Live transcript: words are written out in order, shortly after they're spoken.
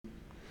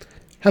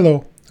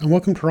Hello, and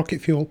welcome to Rocket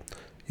Fuel,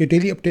 your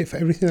daily update for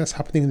everything that's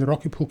happening in the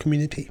Rocket Pool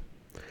community.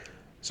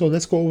 So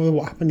let's go over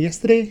what happened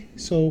yesterday.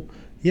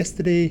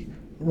 Yesterday,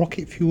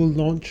 Rocket Fuel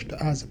launched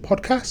as a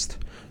podcast,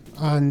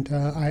 and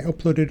I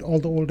uploaded all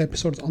the old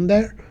episodes on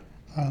there.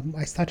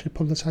 I started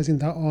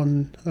publicizing that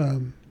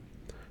on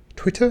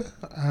Twitter,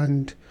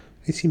 and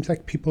it seems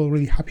like people are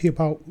really happy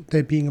about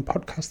there being a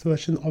podcast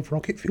version of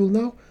Rocket Fuel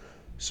now.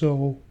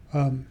 So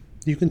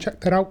you can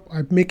check that out.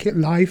 I make it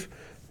live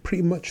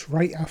pretty much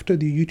right after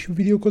the YouTube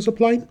video goes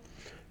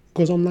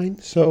online.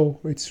 So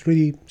it's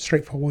really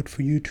straightforward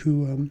for you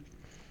to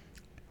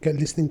get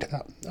listening to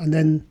that. And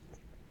then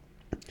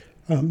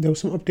there were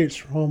some updates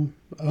from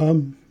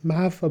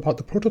Mav about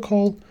the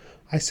protocol.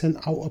 I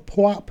sent out a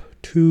POAP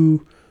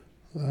to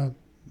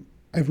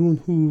everyone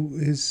who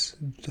has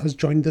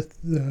joined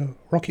the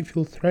Rocket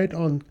Fuel thread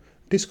on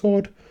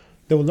Discord.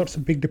 There were lots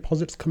of big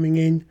deposits coming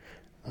in,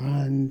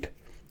 and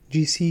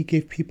GC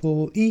gave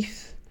people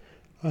ETH,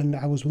 and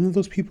I was one of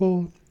those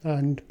people,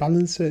 and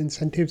balancer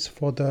incentives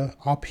for the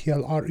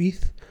RPL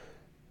ETH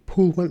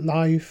pool went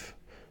live.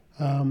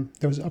 There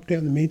was an update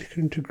on the Maker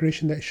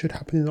integration that should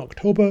happen in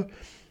October.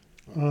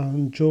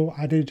 Joe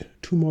added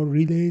 2 more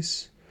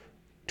relays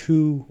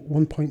to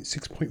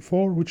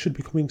 1.6.4, which should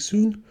be coming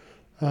soon.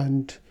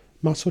 And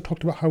Maso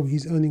talked about how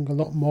he's earning a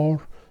lot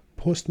more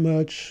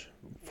post-merge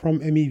from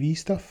MEV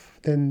stuff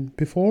than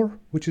before,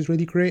 which is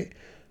really great.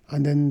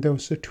 And then there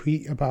was a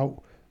tweet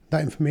about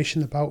that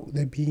information about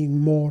there being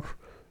more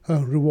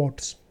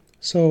rewards.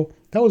 So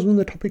that was one of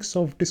the topics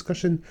of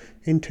discussion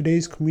in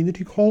today's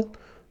community call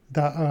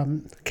that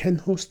Ken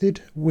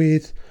hosted,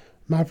 with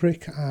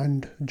Maverick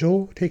and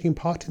Joe taking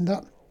part in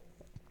that.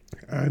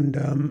 And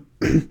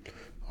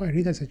I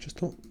realize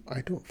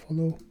I don't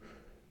follow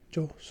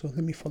Joe, so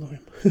let me follow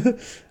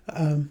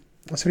him.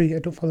 Sorry, I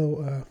don't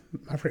follow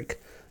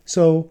Maverick.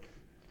 So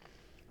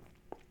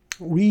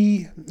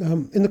we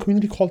in the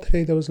community call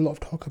today, there was a lot of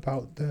talk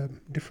about the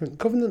different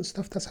governance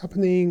stuff that's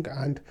happening,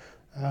 and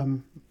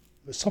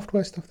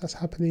software stuff that's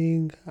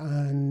happening,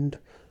 and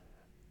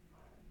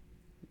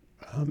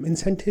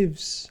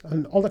incentives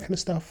and all that kind of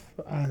stuff.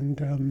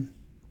 And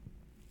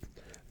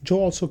Joe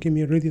also gave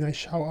me a really nice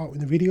shout out in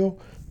the video,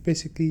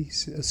 basically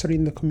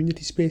in the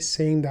community space,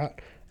 saying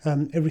that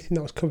everything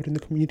that was covered in the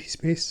community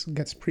space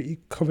gets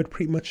covered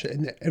pretty much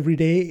in every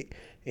day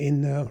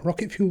in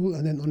Rocket Fuel,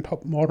 and then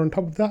more on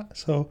top of that.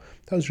 So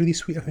that was really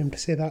sweet of him to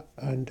say that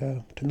and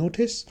to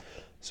notice.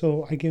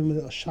 So I gave him a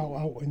little shout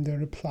out in the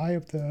reply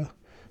of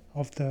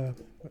the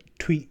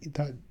tweet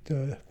that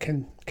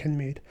Ken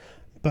made.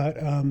 But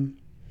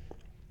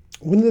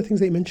one of the things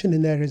they mentioned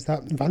in there is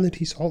that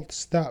vanity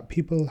salts that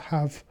people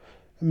have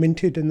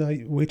minted and are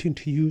waiting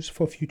to use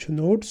for future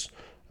nodes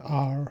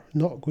are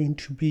not going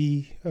to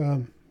be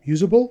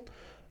usable.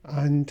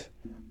 And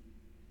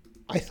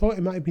I thought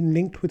it might have been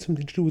linked with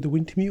something to do with the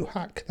Wintermute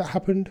hack that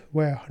happened,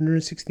 where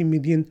 $160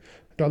 million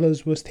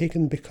was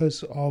taken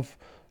because of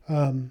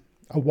a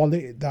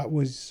wallet that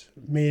was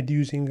made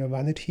using a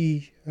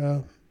vanity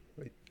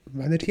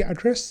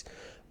address.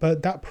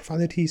 But that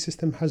vanity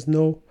system has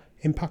no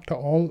impact at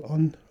all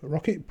on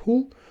Rocket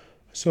Pool.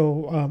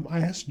 So I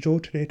asked Joe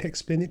today to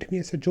explain it to me.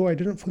 I said, Joe, I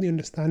didn't fully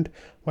understand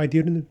why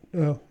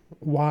the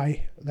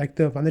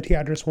vanity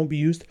address won't be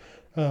used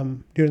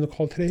during the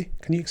call today.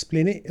 Can you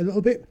explain it a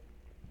little bit?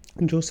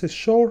 And Joe says,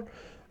 sure.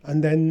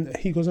 And then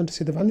he goes on to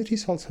say the vanity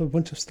salts have a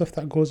bunch of stuff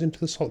that goes into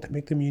the salt to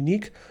make them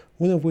unique,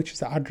 one of which is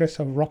the address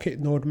of Rocket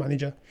Node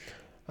Manager.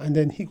 And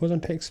then he goes on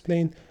to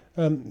explain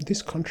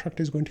this contract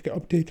is going to get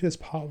updated as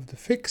part of the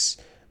fix,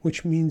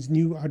 which means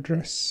new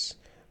address,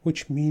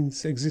 which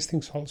means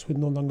existing salts would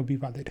no longer be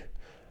valid.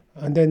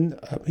 And then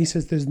he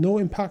says there's no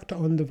impact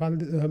on the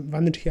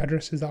vanity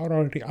addresses that are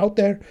already out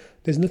there.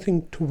 There's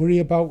nothing to worry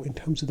about in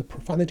terms of the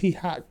profanity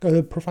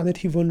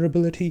profanity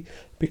vulnerability,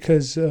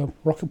 because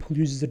Rocket Pool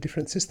uses a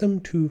different system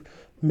to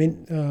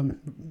mint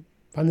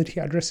vanity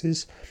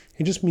addresses.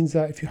 It just means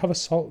that if you have a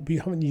salt but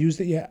you haven't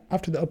used it yet,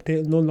 after the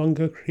update, it'll no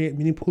longer create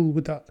mini pool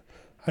with that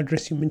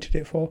address you minted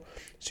it for.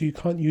 So you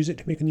can't use it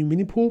to make a new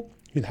mini pool.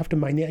 You'll have to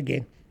mine it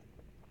again.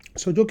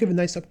 So Joe gave a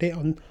nice update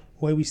on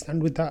where we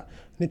stand with that,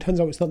 and it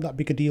turns out it's not that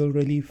big a deal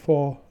really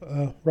for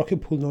Rocket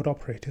Pool node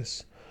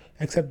operators,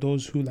 except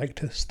those who like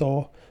to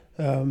store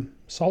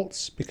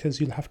salts, because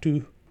you'll have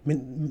to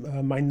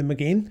mine them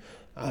again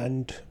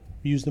and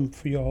use them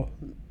for your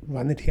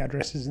vanity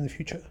addresses in the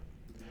future.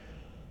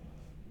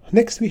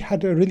 Next, we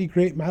had a really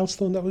great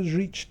milestone that was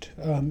reached.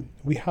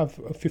 We have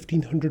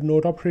 1,500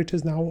 node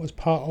operators now as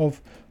part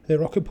of the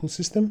Rocket Pool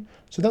system.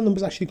 So that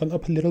number's actually gone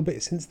up a little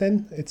bit since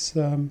then. It's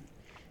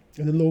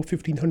in the low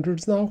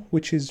 1500s now,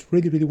 which is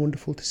really, really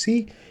wonderful to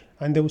see.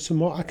 And there was some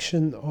more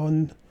action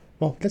on,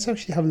 well, let's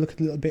actually have a look at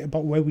a little bit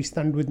about where we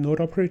stand with node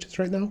operators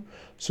right now.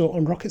 So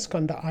on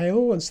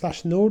rocketscan.io and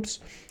 /nodes,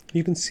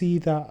 you can see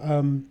that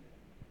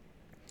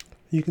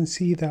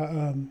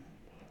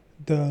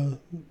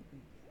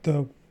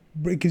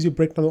it gives you a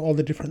breakdown of all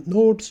the different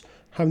nodes,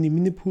 how many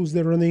mini pools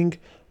they're running,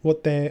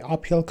 what their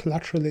RPL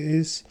collateral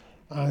is,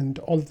 and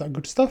all of that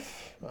good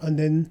stuff. And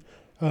then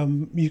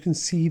you can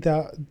see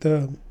that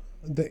the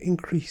the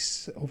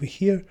increase over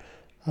here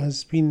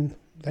has been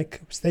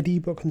like steady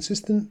but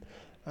consistent.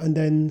 And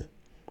then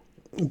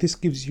this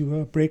gives you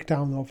a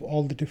breakdown of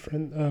all the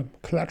different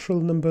collateral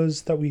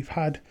numbers that we've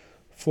had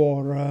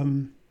for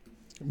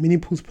mini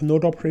pools per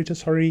node operator,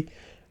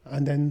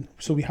 and then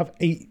so we have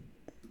 8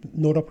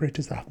 node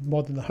operators that have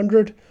more than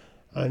 100,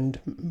 and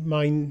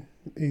mine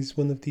is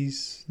one of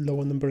these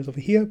lower numbers over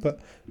here, but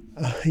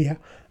yeah.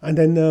 And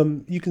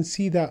then you can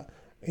see that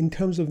in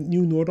terms of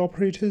new node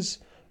operators,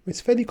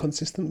 it's fairly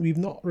consistent. We've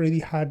not really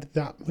had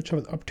that much of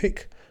an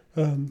uptick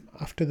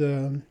after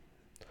the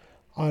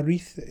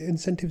RETH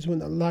incentives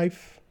went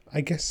live.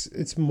 I guess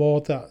it's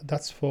more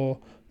that's for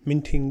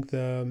minting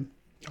the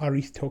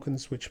RETH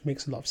tokens, which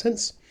makes a lot of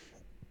sense.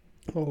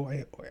 Oh,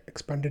 I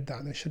expanded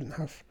that and I shouldn't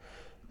have.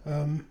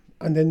 And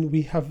then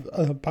we have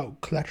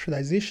about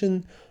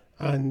collateralization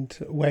and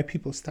where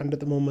people stand at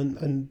the moment.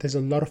 And there's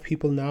a lot of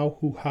people now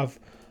who have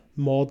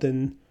more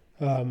than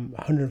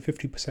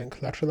 150%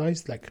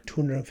 collateralized, like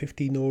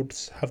 250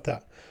 nodes have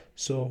that.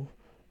 So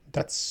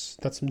that's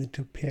something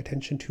to pay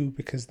attention to,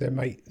 because there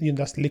might,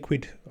 that's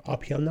liquid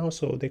RPL now,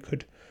 so they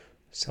could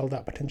sell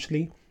that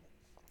potentially.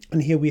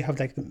 And here we have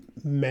like the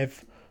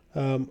MEV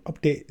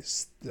update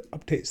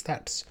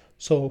stats.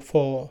 So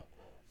for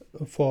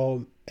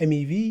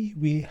MEV,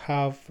 we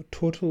have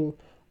total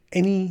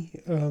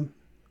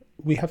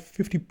we have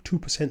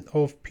 52%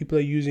 of people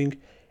are using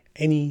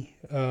any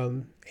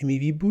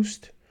MEV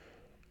boost,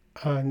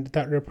 and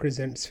that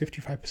represents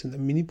 55% of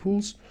mini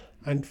pools.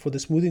 And for the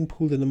smoothing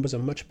pool, the numbers are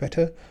much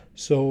better.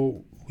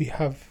 So we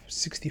have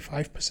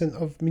 65%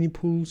 of mini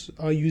pools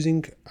are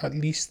using at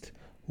least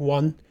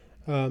one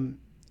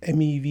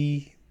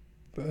MEV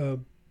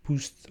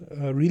boost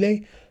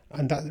relay,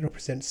 and that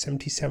represents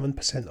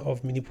 77%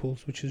 of mini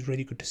pools, which is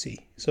really good to see.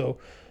 So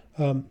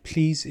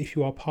please, if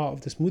you are part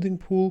of the smoothing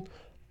pool,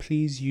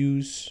 please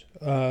use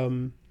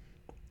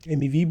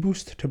MEV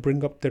boost to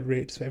bring up the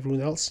rates for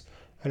everyone else.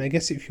 And I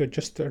guess if you're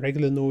just a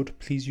regular node,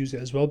 please use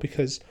it as well,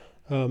 because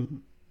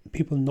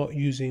people not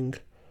using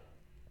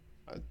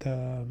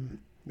the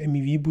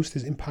MEV boost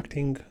is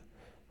impacting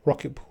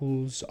Rocket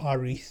Pool's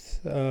RETH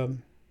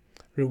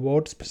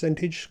rewards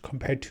percentage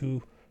compared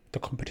to the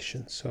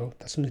competition. So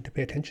that's something to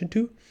pay attention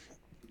to.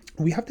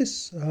 We have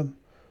this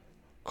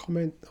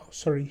comment. Oh,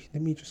 sorry.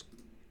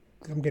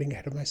 I'm getting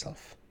ahead of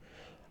myself.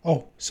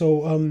 Oh,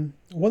 so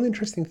one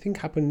interesting thing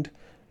happened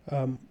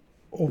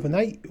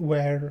overnight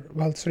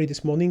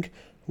this morning,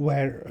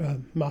 where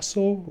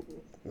Maso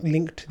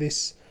linked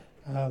this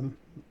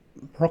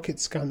Rocket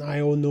Scan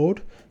IO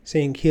node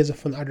saying, here's a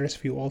fun address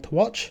for you all to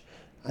watch.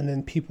 And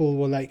then people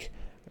were like,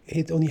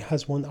 it only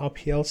has one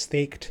RPL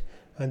staked,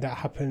 and that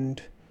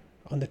happened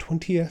on the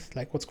 20th,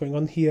 like what's going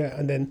on here?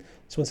 And then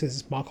someone says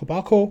it's Marco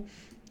Barco,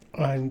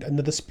 and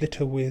another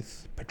splitter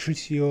with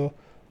Patricio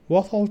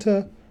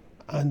Warthalter,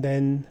 and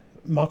then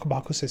Marco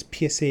Barco says,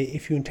 PSA,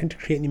 if you intend to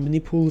create any mini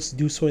pools,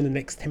 do so in the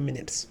next 10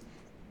 minutes.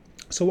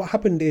 So what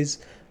happened is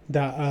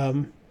that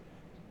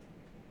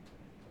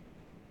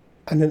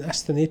and then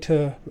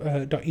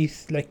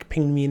Astonator.eth like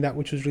pinged me in that,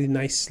 which was really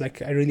nice.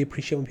 Like, I really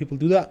appreciate when people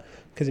do that,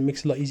 because it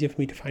makes it a lot easier for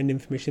me to find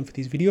information for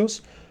these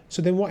videos.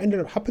 So then what ended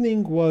up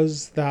happening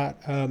was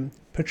that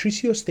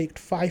Patricio staked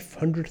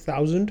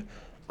 500,000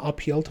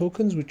 RPL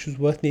tokens, which was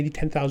worth nearly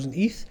 10,000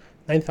 ETH,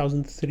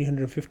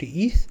 9,350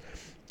 ETH.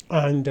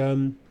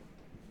 And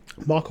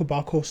Marco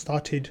Barco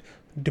started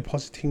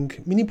depositing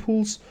mini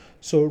pools.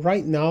 So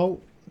right now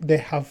they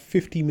have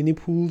 50 mini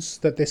pools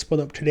that they spun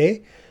up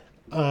today.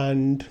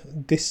 And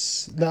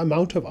the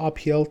amount of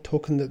RPL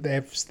token that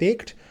they've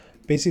staked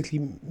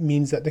basically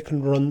means that they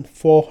can run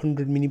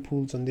 400 mini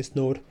pools on this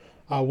node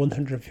at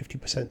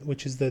 150%,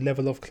 which is the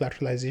level of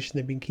collateralization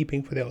they've been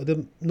keeping for their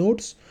other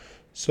nodes.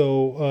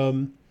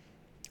 So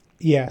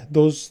yeah,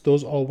 those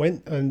all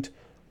went. And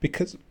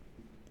because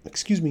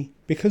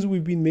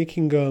we've been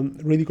making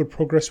really good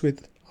progress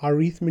with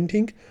our ETH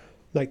minting,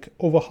 like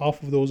over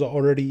half of those are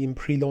already in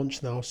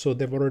pre-launch now. So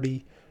they've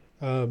already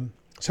a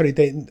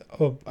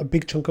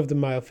big chunk of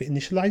them are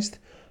initialized,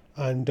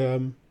 and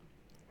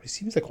it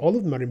seems like all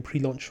of them are in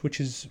pre-launch,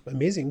 which is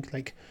amazing.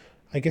 Like,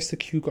 I guess the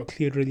queue got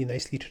cleared really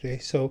nicely today.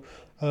 So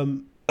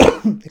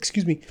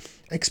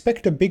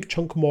expect a big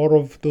chunk more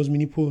of those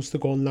mini pools to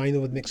go online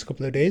over the next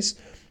couple of days.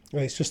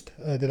 It's just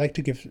they like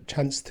to give a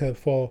chance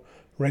for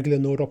regular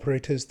node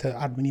operators to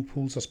add mini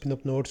pools or spin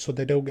up nodes, so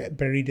they don't get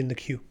buried in the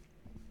queue.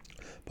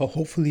 But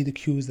hopefully the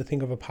queue is the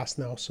thing of a past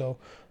now, so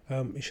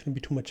it shouldn't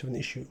be too much of an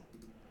issue.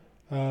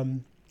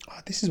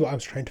 This is what I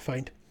was trying to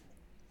find.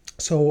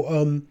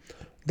 So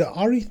the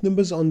RETH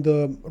numbers on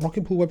the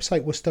Rocket Pool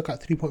website were stuck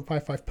at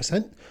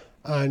 3.55%,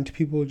 and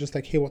people were just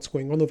like, hey, what's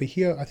going on over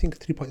here? I think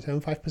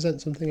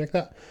 3.75%, something like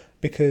that,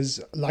 because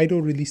Lido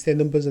released their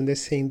numbers and they're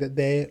saying that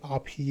their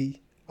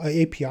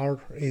APR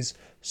is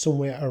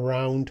somewhere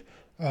around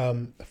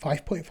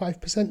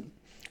 5.5%.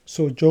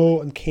 So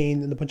Joe and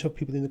Kane and a bunch of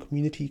people in the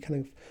community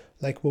kind of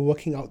like were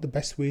working out the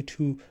best way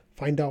to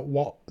find out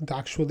what the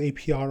actual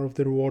APR of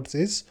the rewards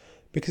is,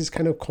 because it's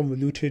kind of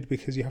convoluted,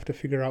 because you have to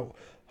figure out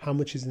how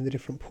much is in the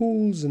different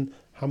pools and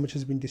how much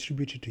has been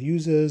distributed to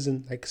users,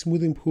 and like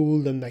smoothing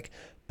pool and like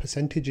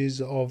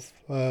percentages of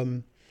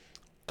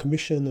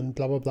commission and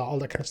blah blah blah, all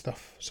that kind of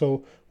stuff.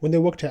 So when they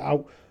worked it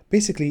out,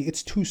 basically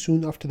it's too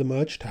soon after the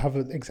merge to have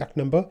an exact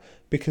number,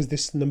 because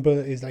this number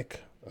is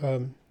like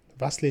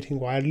vacillating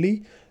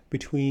wildly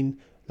between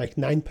like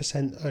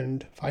 9%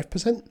 and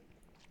 5%.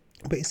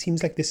 But it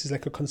seems like this is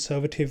like a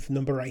conservative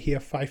number right here,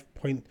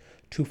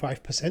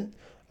 5.25%.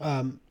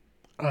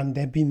 And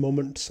there have been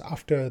moments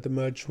after the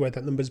merge where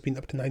that number's been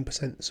up to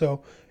 9%.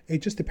 So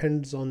it just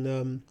depends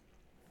on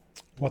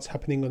what's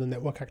happening on the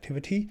network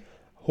activity.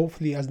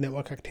 Hopefully, as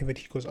network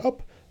activity goes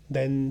up,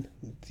 then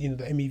the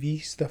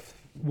MEV stuff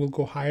will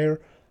go higher,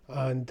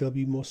 and there'll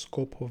be more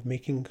scope of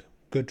making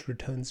good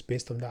returns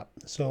based on that.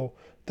 So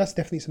that's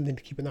definitely something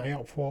to keep an eye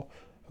out for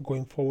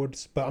going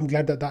forwards. But I'm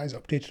glad that that is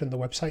updated on the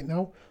website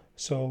now.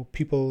 So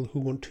people who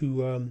want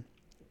to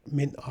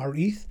mint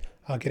RETH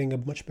are getting a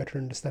much better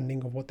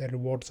understanding of what their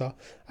rewards are.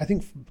 I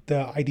think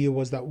the idea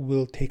was that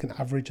we'll take an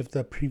average of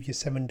the previous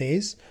 7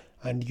 days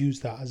and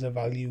use that as a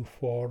value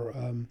for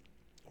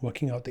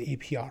working out the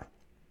APR,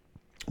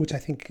 which I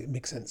think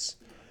makes sense.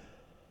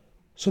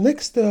 So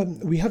next,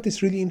 we have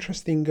this really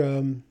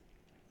interesting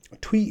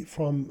tweet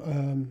from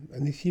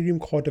an Ethereum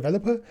core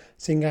developer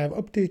saying, I have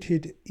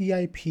updated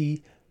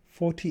EIP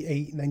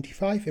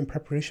 4895 in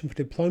preparation for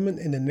deployment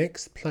in the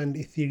next planned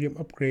Ethereum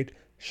upgrade,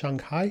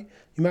 Shanghai.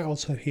 You might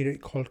also hear it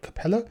called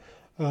Capella.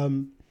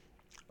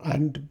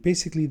 And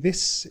basically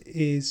this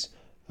is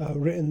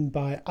written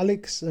by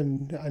Alex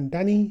and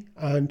Danny,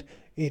 and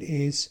it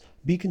is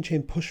Beacon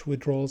Chain push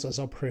withdrawals as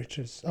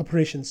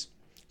operations.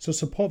 So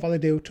support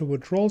validator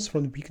withdrawals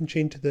from the Beacon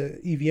Chain to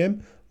the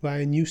EVM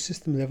via a new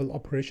system level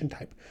operation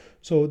type.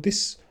 So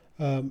this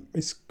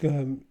is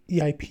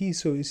EIP,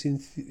 so it's in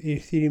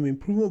Ethereum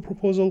improvement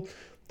proposal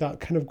that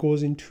kind of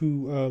goes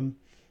into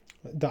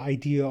the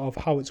idea of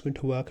how it's going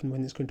to work and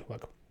when it's going to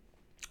work.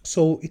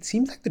 So it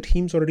seems like the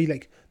team's already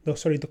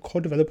the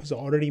core developers are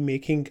already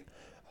making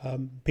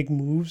big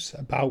moves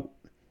about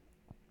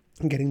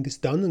getting this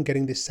done and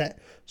getting this set.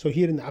 So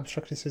here in the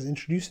abstract it says,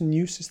 introduce a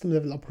new system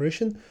level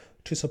operation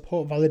to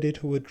support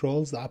validator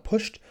withdrawals that are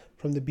pushed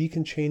from the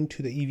Beacon Chain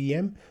to the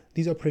EVM.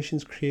 These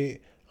operations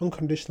create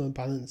unconditional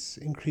balance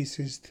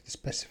increases to the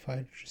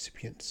specified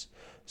recipients.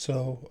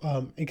 So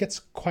it gets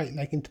quite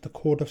like into the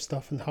code of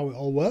stuff and how it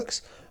all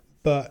works.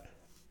 But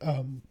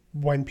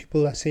when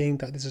people are saying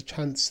that there's a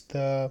chance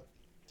the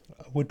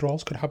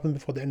withdrawals could happen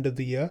before the end of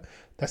the year,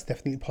 that's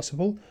definitely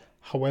possible.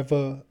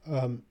 However,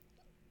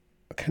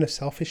 kind of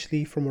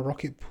selfishly from a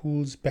Rocket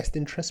Pool's best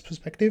interest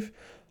perspective,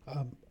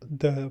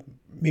 the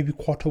maybe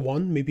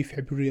Q1, maybe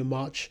February or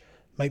March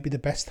might be the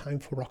best time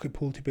for Rocket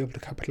Pool to be able to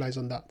capitalize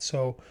on that.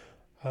 So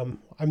I'm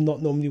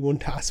not normally one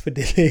to ask for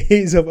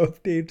delays of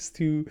updates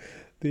to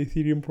the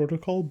Ethereum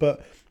protocol,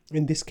 but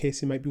in this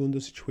case, it might be one of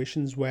those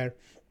situations where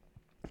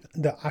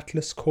the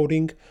Atlas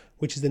coding,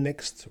 which is the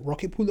next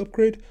Rocket Pool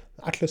upgrade,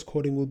 Atlas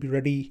coding will be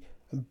ready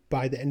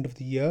by the end of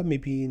the year,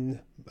 maybe in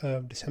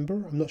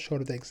December. I'm not sure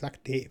of the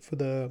exact date for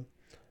the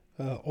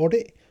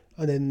audit,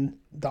 and then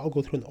that'll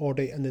go through an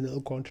audit, and then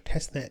it'll go into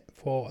testnet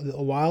for a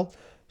little while.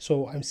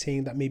 So I'm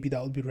saying that maybe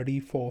that will be ready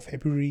for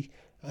February,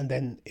 and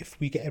then if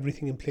we get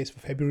everything in place for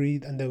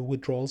February and the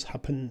withdrawals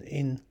happen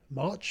in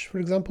March, for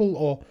example,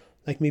 or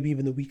like maybe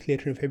even a week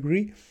later in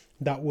February,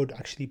 that would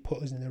actually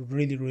put us in a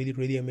really, really,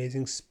 really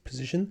amazing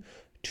position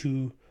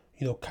to,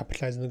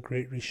 capitalize on the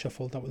great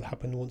reshuffle that will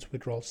happen once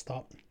withdrawals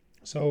start.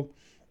 So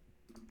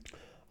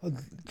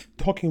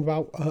talking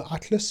about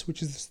Atlas,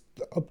 which is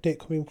the update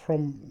coming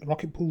from the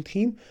Rocket Pool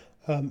team,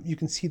 you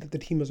can see that the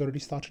team has already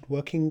started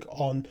working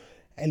on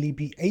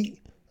LEB8,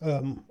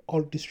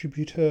 alt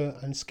distributor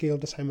and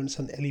scaled assignments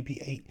on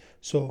LEB8.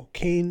 So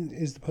Kane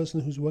is the person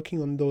who's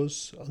working on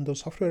those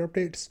software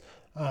updates,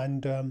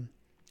 and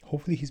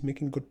hopefully he's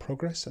making good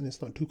progress and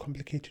it's not too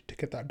complicated to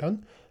get that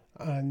done.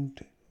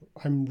 And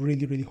I'm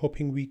really, really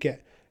hoping we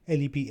get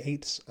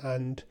LEB8s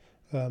and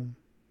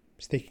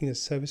staking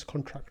as service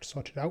contract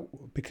sorted out,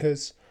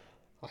 because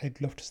I'd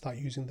love to start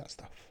using that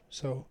stuff.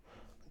 So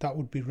that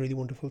would be really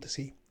wonderful to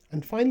see.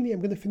 And finally,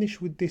 I'm going to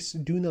finish with this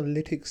Dune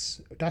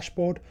Analytics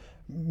dashboard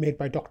made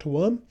by Dr.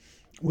 Worm,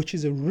 which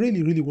is a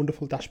really, really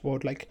wonderful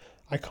dashboard. Like,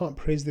 I can't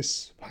praise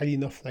this highly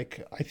enough.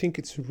 Like, I think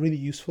it's really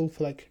useful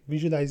for like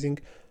visualizing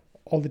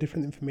all the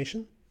different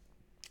information.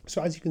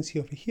 So as you can see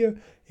over here,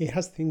 it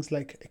has things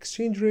like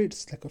exchange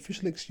rates, like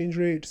official exchange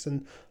rates,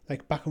 and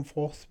like back and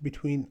forth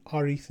between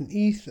RETH and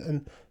ETH,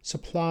 and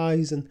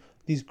supplies, and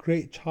these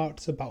great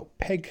charts about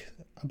peg,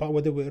 about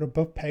whether we're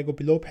above peg or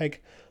below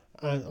peg,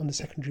 and on the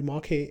secondary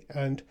market,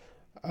 and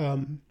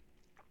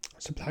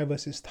supply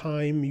versus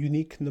time,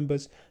 unique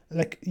numbers.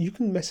 Like, you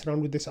can mess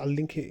around with this. I'll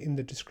link it in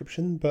the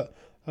description, but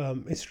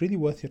it's really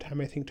worth your time,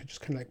 I think, to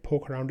just kind of like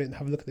poke around it and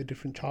have a look at the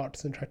different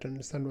charts and try to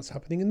understand what's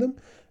happening in them,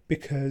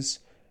 because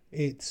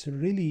it's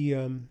really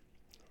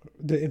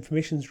the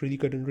information is really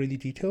good and really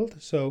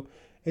detailed. So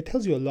it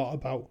tells you a lot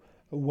about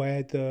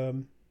where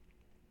the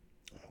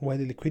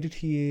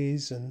liquidity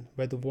is and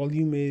where the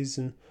volume is,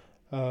 and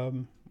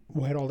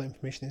where all the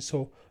information is.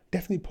 So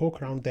definitely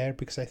poke around there,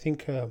 because I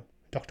think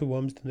Dr.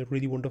 Worm's done a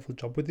really wonderful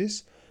job with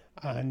this.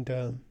 And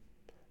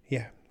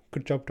yeah,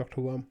 good job,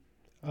 Dr. Worm.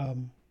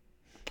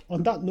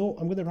 On that note,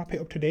 I'm going to wrap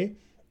it up today,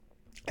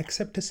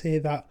 except to say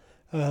that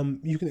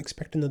you can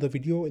expect another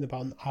video in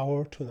about an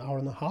hour to an hour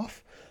and a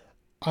half.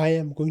 I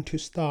am going to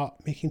start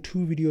making 2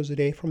 videos a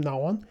day from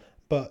now on,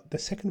 but the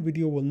second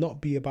video will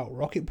not be about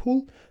Rocket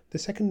Pool. The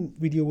second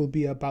video will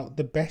be about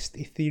the best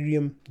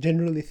Ethereum,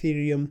 general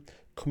Ethereum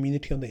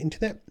community on the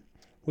internet,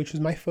 which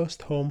was my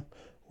first home,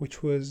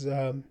 which was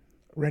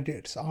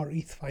Reddit's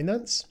r/ETH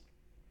Finance.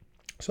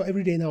 So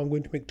every day now I'm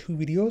going to make 2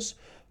 videos.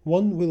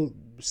 One will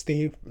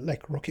stay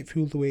like Rocket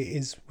Fuel the way it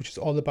is, which is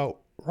all about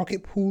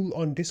Rocket Pool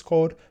on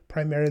Discord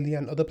primarily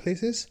and other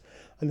places.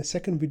 And the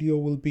second video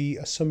will be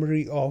a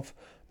summary of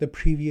the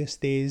previous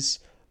day's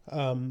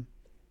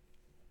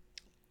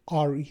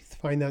r/ETH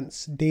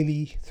Finance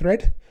daily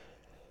thread.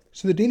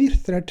 So the daily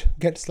thread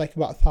gets like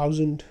about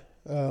 1,000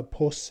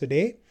 posts a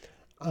day,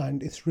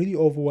 and it's really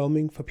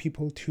overwhelming for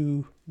people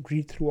to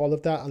read through all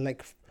of that, and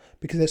like,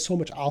 because there's so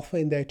much alpha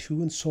in there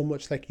too, and so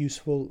much like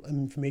useful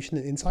information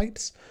and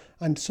insights.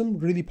 And some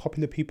really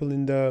popular people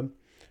in the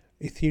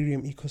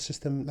Ethereum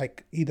ecosystem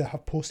like either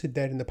have posted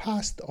there in the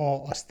past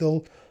or are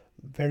still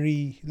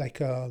very like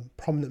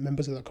prominent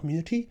members of that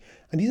community.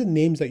 And these are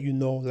names that you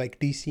know, like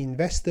DC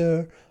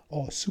Investor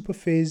or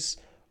Superfizz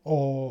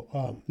or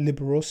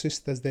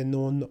Liberosist, as they're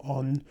known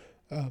on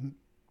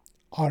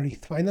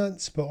r/ETH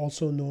Finance, but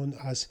also known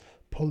as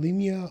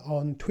Polynia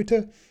on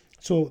Twitter.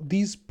 So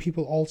these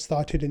people all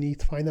started in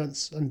ETH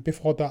Finance, and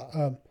before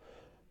that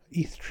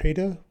ETH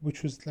Trader,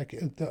 which was like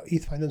the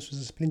ETH Finance was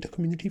a splinter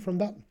community from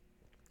that.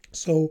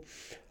 So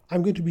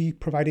I'm going to be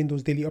providing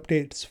those daily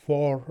updates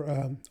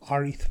for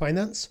r/ETH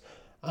Finance,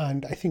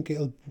 and I think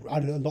it'll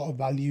add a lot of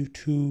value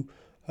to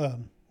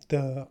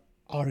the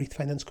r/ETH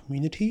Finance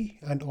community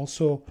and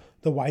also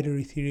the wider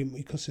Ethereum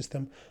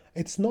ecosystem.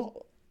 It's not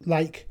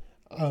like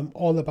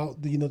all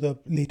about the the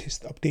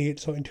latest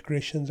updates or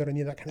integrations or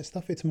any of that kind of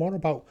stuff. It's more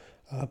about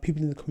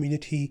people in the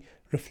community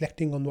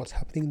reflecting on what's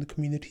happening in the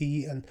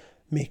community and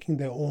making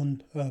their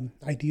own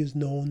ideas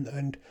known,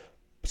 and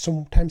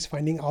sometimes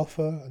finding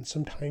alpha and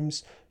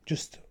sometimes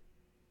just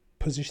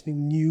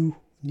positioning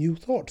new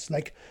thoughts.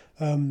 Like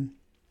when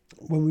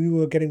we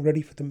were getting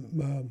ready for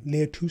the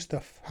layer 2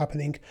 stuff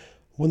happening,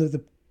 one of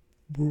the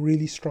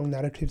really strong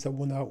narratives that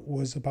won out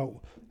was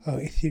about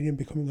Ethereum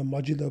becoming a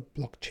modular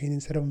blockchain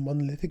instead of a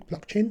monolithic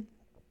blockchain.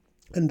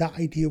 And that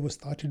idea was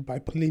started by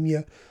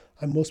Polynia,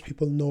 and most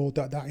people know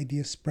that that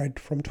idea spread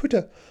from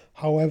Twitter.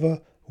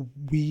 However,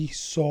 we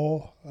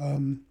saw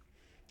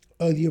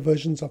earlier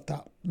versions of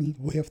that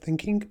way of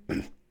thinking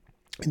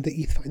in the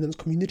ETH Finance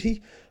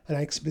community, and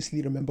I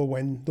explicitly remember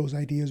when those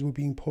ideas were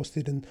being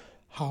posted and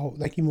how,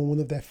 like, even one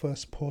of their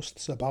first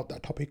posts about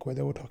that topic where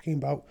they were talking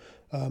about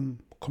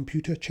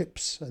computer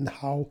chips and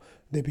how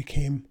they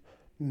became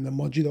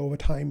modular over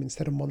time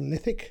instead of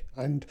monolithic,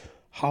 and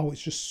how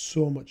it's just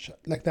so much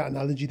like that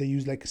analogy they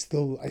use, like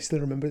I still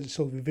remember it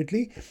so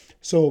vividly.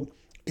 So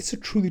it's a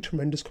truly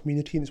tremendous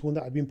community, and it's one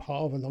that I've been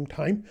part of a long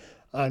time,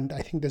 and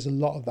I think there's a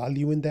lot of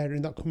value in there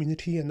in that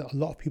community, and a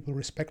lot of people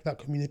respect that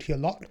community a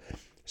lot.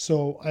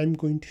 So I'm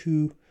going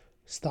to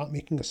start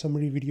making a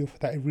summary video for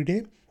that every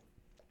day.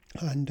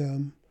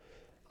 And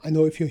I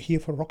know if you're here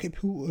for Rocket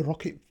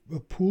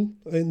Pool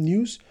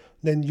news,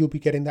 then you'll be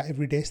getting that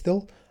every day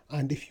still.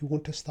 And if you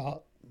want to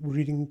start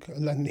reading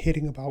and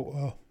hearing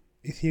about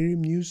Ethereum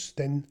news,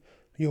 then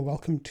you're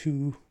welcome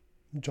to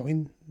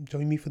join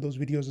me for those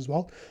videos as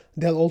well.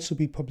 They'll also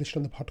be published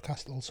on the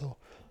podcast also.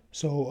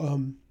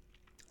 So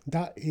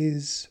that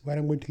is where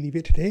I'm going to leave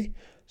it today.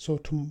 So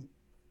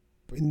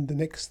in the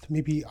next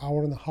maybe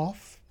hour and a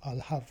half, I'll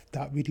have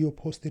that video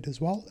posted as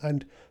well,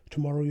 and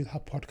tomorrow you'll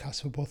have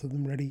podcasts for both of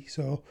them ready.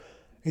 So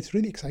it's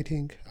really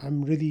exciting.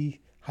 I'm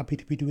really happy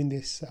to be doing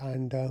this,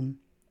 and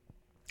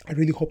I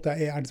really hope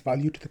that it adds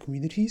value to the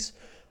communities,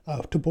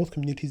 to both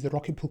communities, the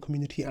Rocket Pool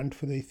community and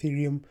for the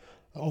Ethereum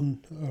on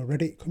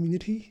Reddit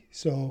community.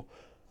 So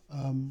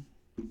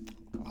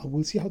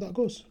we'll see how that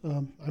goes.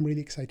 I'm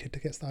really excited to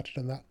get started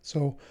on that.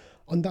 So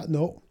on that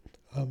note,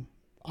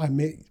 I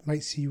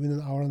might see you in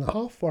an hour and a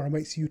half, or I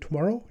might see you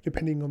tomorrow,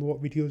 depending on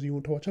what videos you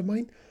want to watch of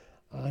mine.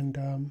 And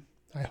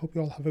I hope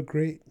you all have a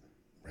great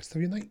rest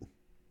of your night.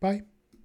 Bye.